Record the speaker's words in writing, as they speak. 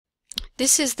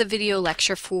This is the video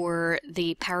lecture for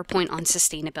the PowerPoint on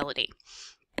sustainability.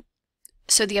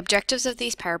 So the objectives of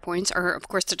these PowerPoints are, of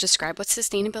course, to describe what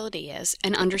sustainability is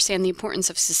and understand the importance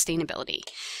of sustainability.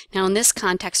 Now, in this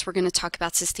context, we're going to talk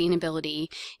about sustainability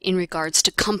in regards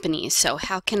to companies. So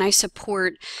how can I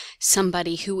support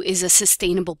somebody who is a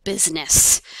sustainable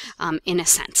business, in a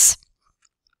sense?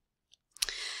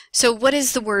 So what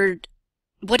is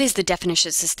the definition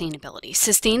of sustainability?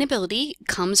 Sustainability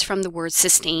comes from the word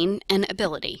sustain and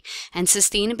ability, and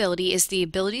sustainability is the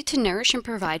ability to nourish and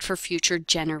provide for future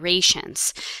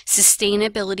generations.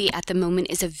 Sustainability at the moment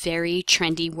is a very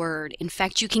trendy word. In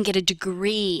fact, you can get a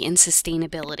degree in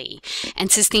sustainability, and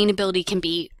sustainability can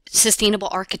be sustainable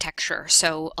architecture.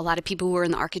 So a lot of people who are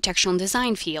in the architectural and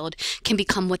design field can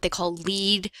become what they call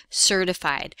LEED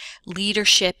certified,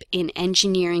 leadership in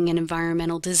engineering and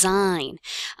environmental design.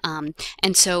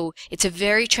 And so it's a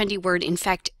very trendy word. In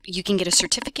fact, you can get a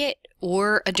certificate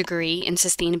or a degree in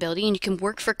sustainability, and you can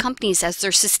work for companies as their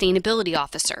sustainability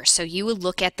officer. So you would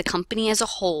look at the company as a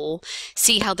whole,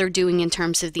 see how they're doing in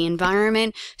terms of the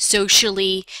environment,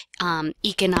 socially,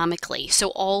 economically. So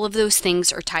all of those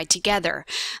things are tied together.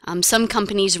 Some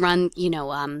companies run,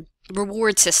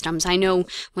 reward systems. I know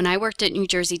when I worked at New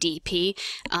Jersey DEP,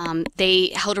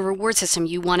 they held a reward system.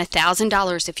 You won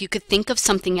 $1,000 if you could think of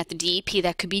something at the DEP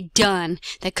that could be done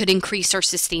that could increase our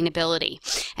sustainability.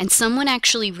 And someone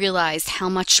actually realized how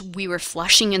much we were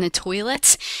flushing in the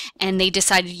toilets, and they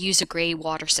decided to use a gray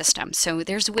water system. So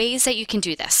there's ways that you can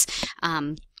do this.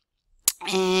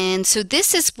 And so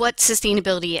this is what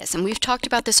sustainability is. And we've talked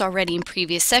about this already in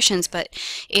previous sessions, but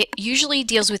it usually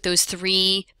deals with those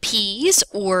 3 P's,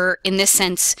 or in this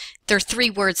sense, there are 3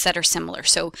 words that are similar.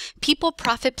 So people,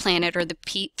 profit, planet are the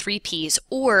 3 P's,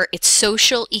 or it's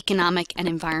social, economic, and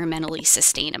environmentally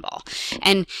sustainable.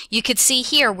 And you could see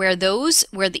here where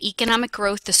the economic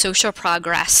growth, the social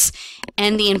progress,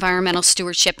 and the environmental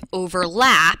stewardship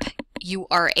overlap, you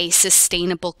are a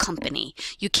sustainable company.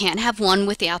 You can't have one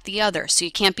without the other. So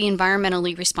you can't be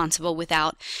environmentally responsible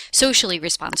without socially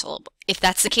responsible. If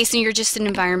that's the case, then you're just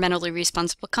an environmentally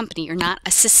responsible company. You're not a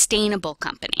sustainable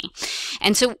company.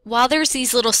 And so while there's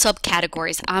these little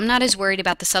subcategories, I'm not as worried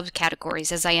about the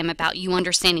subcategories as I am about you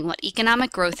understanding what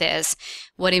economic growth is,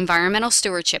 what environmental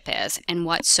stewardship is, and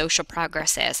what social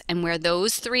progress is. And where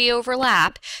those 3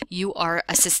 overlap, you are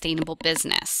a sustainable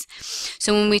business.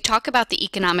 So when we talk about the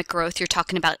economic growth, you're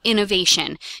talking about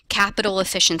innovation, capital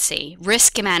efficiency,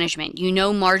 risk management,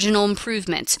 marginal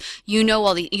improvements, you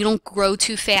don't grow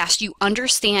too fast, you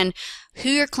understand who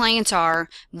your clients are,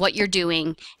 what you're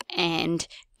doing, and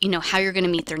how you're going to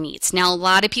meet their needs. Now, a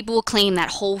lot of people will claim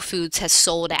that Whole Foods has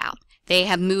sold out. They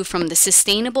have moved from the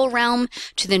sustainable realm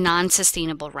to the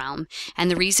non-sustainable realm. And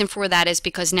the reason for that is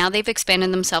because now they've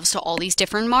expanded themselves to all these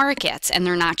different markets, and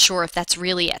they're not sure if that's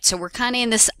really it. So we're kind of in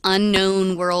this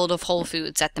unknown world of Whole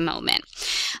Foods at the moment.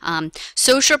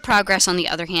 Social progress, on the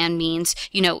other hand, means,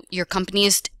 your company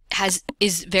is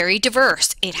very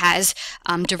diverse. It has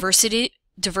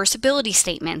diversibility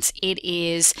statements.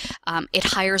 It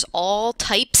hires all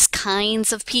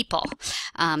kinds of people.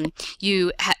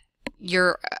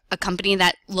 You're a company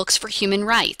that looks for human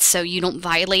rights, so you don't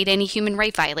violate any human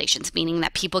right violations, meaning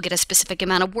that people get a specific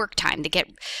amount of work time, they get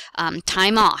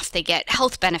time off, they get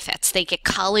health benefits, they get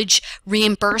college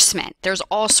reimbursement. There's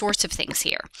all sorts of things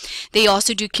here. They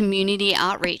also do community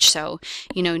outreach, so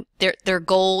their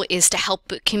goal is to help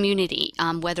the community,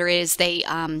 whether it is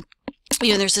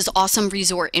there's this awesome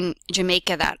resort in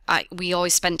Jamaica that we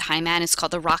always spend time at. It's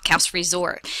called the Rock House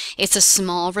Resort. It's a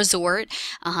small resort,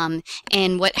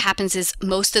 and what happens is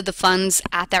most of the funds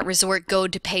at that resort go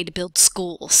to pay to build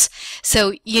schools.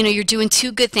 So, you're doing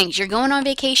 2 good things. You're going on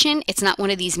vacation. It's not one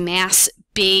of these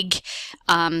big,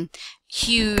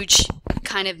 huge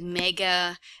kind of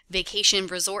mega vacation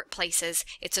resort places.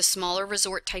 It's a smaller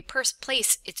resort type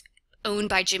place. It's owned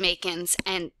by Jamaicans,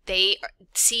 and they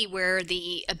see where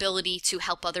the ability to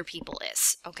help other people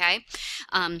is, okay?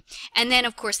 And then,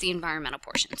 of course, the environmental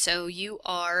portion. So you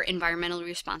are environmentally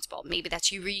responsible. Maybe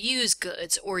that's you reuse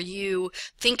goods, or you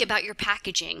think about your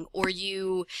packaging, or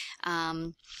you,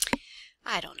 I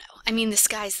don't know. I mean, the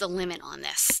sky's the limit on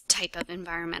this type of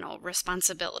environmental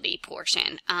responsibility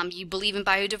portion. You believe in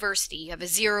biodiversity. You have a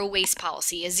zero waste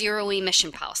policy, a zero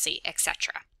emission policy,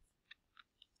 etc.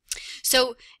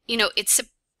 So, it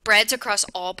spreads across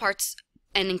all parts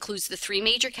and includes the 3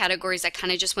 major categories. I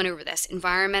kind of just went over this: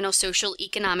 environmental, social,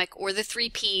 economic, or the 3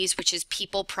 P's, which is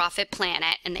people, profit,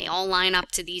 planet, and they all line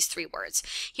up to these 3 words.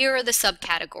 Here are the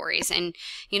subcategories, and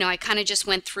I kind of just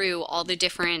went through all the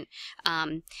different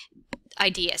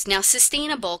ideas. Now,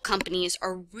 sustainable companies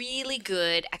are really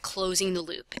good at closing the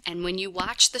loop, and when you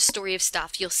watch the story of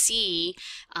stuff, you'll see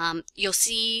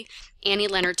Annie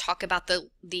Leonard talk about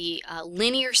the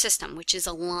linear system, which is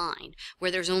a line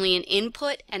where there's only an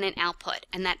input and an output,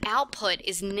 and that output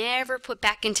is never put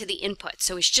back into the input,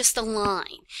 so it's just a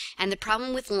line. And the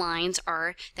problem with lines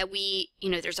are that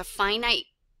there's a finite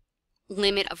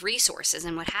limit of resources,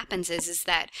 and what happens is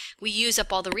that we use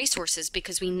up all the resources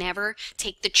because we never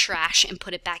take the trash and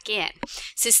put it back in.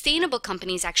 Sustainable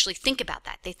companies actually think about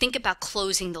that. They think about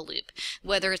closing the loop,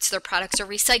 whether it's their products are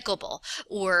recyclable,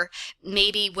 or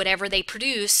maybe whatever they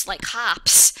produce, like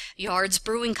hops. Yards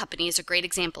Brewing Company is a great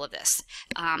example of this.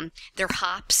 Their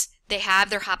hops, they have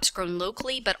their hops grown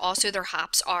locally, but also their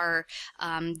hops are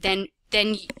then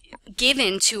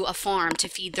given to a farm to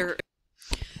feed their.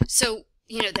 So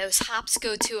those hops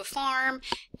go to a farm,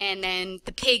 and then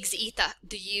the pigs eat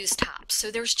the used hops. So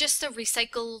there's just a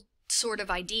recycled sort of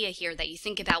idea here, that you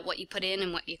think about what you put in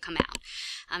and what you come out.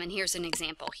 And here's an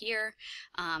example here.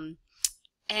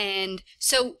 And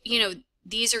so,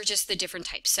 these are just the different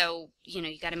types. So,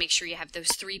 you got to make sure you have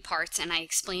those 3 parts, and I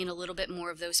explain a little bit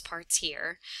more of those parts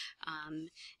here.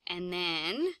 And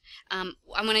then I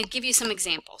want to give you some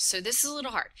examples. So this is a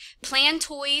little hard. Plan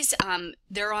Toys,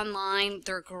 they're online.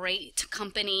 They're a great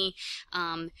company.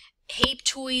 Hape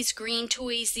Toys, Green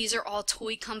Toys, these are all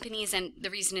toy companies, and the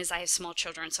reason is I have small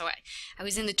children, so I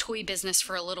was in the toy business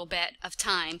for a little bit of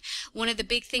time. One of the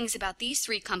big things about these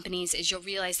 3 companies is you'll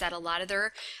realize that a lot of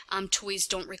their toys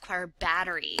don't require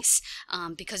batteries,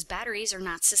 because batteries are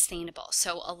not sustainable.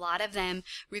 So a lot of them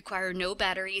require no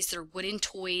batteries. They're wooden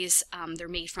toys. They're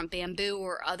made from bamboo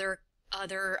or other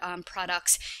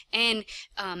products, and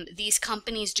these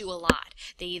companies do a lot.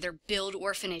 They either build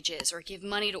orphanages or give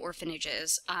money to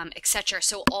orphanages, etc.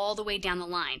 So all the way down the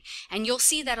line, and you'll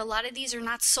see that a lot of these are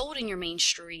not sold in your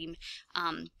mainstream.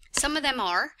 Some of them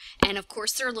are, and of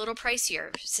course they're a little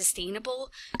pricier.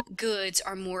 Sustainable goods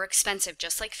are more expensive,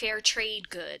 just like fair trade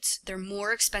goods. They're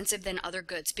more expensive than other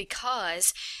goods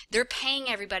because they're paying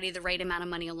everybody the right amount of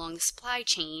money along the supply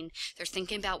chain. They're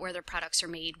thinking about where their products are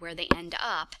made, where they end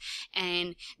up,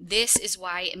 and this is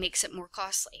why it makes it more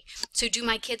costly. So do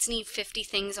my kids need 50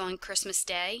 things on Christmas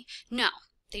Day? No,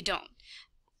 they don't.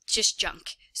 Just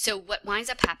junk. So what winds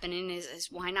up happening is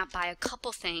why not buy a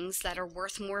couple things that are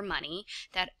worth more money,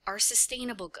 that are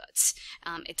sustainable goods.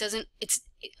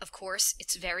 Of course,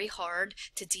 it's very hard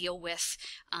to deal with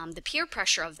the peer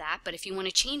pressure of that, but if you want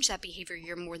to change that behavior,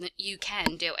 you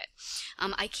can do it.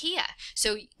 IKEA.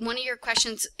 So one of your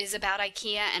questions is about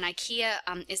IKEA, and IKEA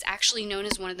is actually known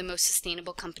as one of the most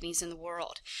sustainable companies in the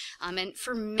world, and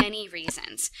for many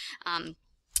reasons.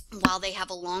 While they have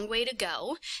a long way to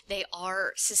go, they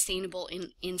are sustainable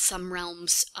in some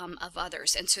realms of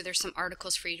others. And so there's some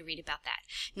articles for you to read about that.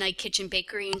 Night Kitchen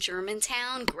Bakery in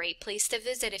Germantown, great place to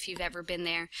visit if you've ever been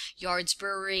there. Yards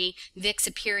Brewery, Vicks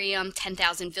Imperium,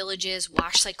 10,000 Villages,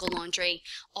 Wash Cycle Laundry.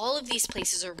 All of these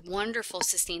places are wonderful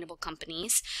sustainable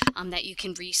companies that you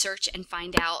can research and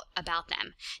find out about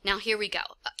them. Now here we go.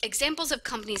 Examples of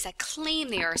companies that claim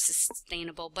they are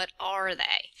sustainable, but are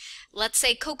they? Let's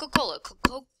say Coca-Cola.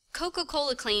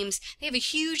 Coca-Cola claims they have a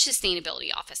huge sustainability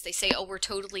office. They say, oh, we're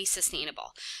totally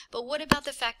sustainable. But what about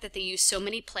the fact that they use so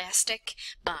many plastic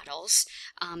bottles?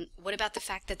 What about the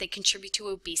fact that they contribute to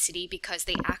obesity because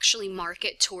they actually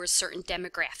market towards certain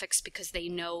demographics because they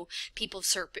know people of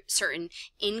certain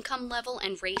income level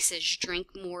and races drink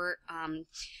more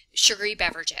sugary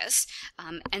beverages?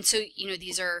 And so,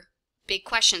 these are big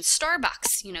questions.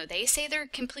 Starbucks, they say they're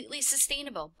completely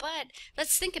sustainable, but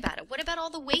let's think about it. What about all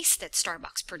the waste that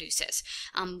Starbucks produces?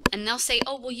 And they'll say,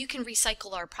 oh, well, you can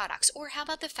recycle our products. Or how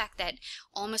about the fact that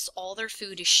almost all their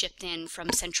food is shipped in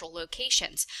from central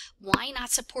locations? Why not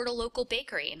support a local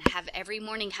bakery and every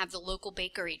morning have the local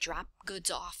bakery drop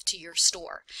goods off to your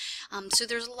store? So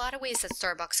there's a lot of ways that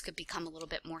Starbucks could become a little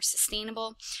bit more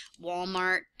sustainable.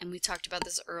 Walmart, and we talked about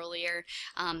this earlier,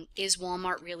 is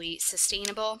Walmart really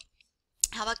sustainable?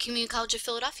 How about Community College of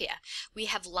Philadelphia? We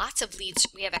have lots of LEED.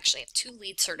 We actually have 2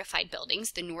 LEED certified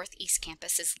buildings. The Northeast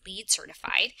campus is LEED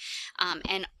certified,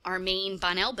 and our main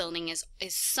Bonnell building is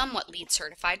somewhat LEED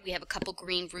certified. We have a couple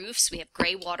green roofs. We have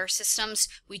gray water systems.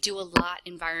 We do a lot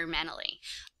environmentally.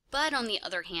 But on the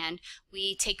other hand,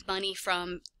 we take money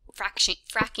from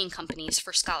fracking companies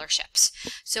for scholarships.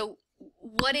 So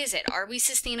what is it? Are we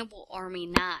sustainable or are we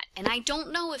not? And I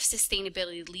don't know if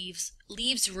sustainability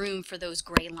leaves room for those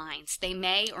gray lines. They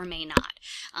may or may not.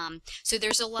 So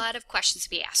there's a lot of questions to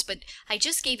be asked, but I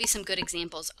just gave you some good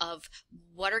examples of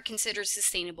what are considered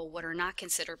sustainable, what are not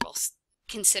considered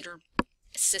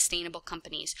sustainable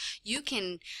companies. You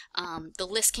can, the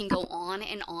list can go on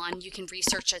and on. You can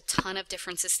research a ton of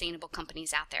different sustainable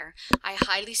companies out there. I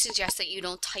highly suggest that you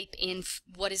don't type in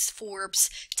what is Forbes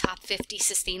top 50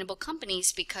 sustainable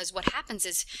companies, because what happens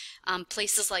is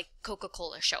places like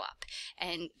Coca-Cola show up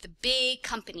and the big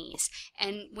companies,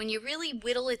 and when you really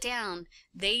whittle it down,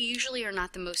 they usually are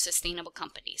not the most sustainable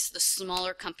companies. The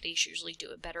smaller companies usually do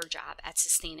a better job at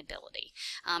sustainability.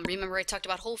 Remember I talked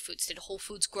about Whole Foods. Did Whole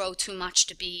Foods grow too much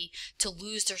to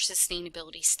lose their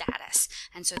sustainability status?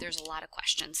 And so there's a lot of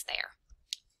questions there.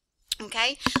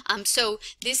 Okay, so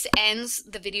this ends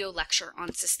the video lecture on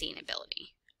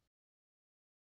sustainability.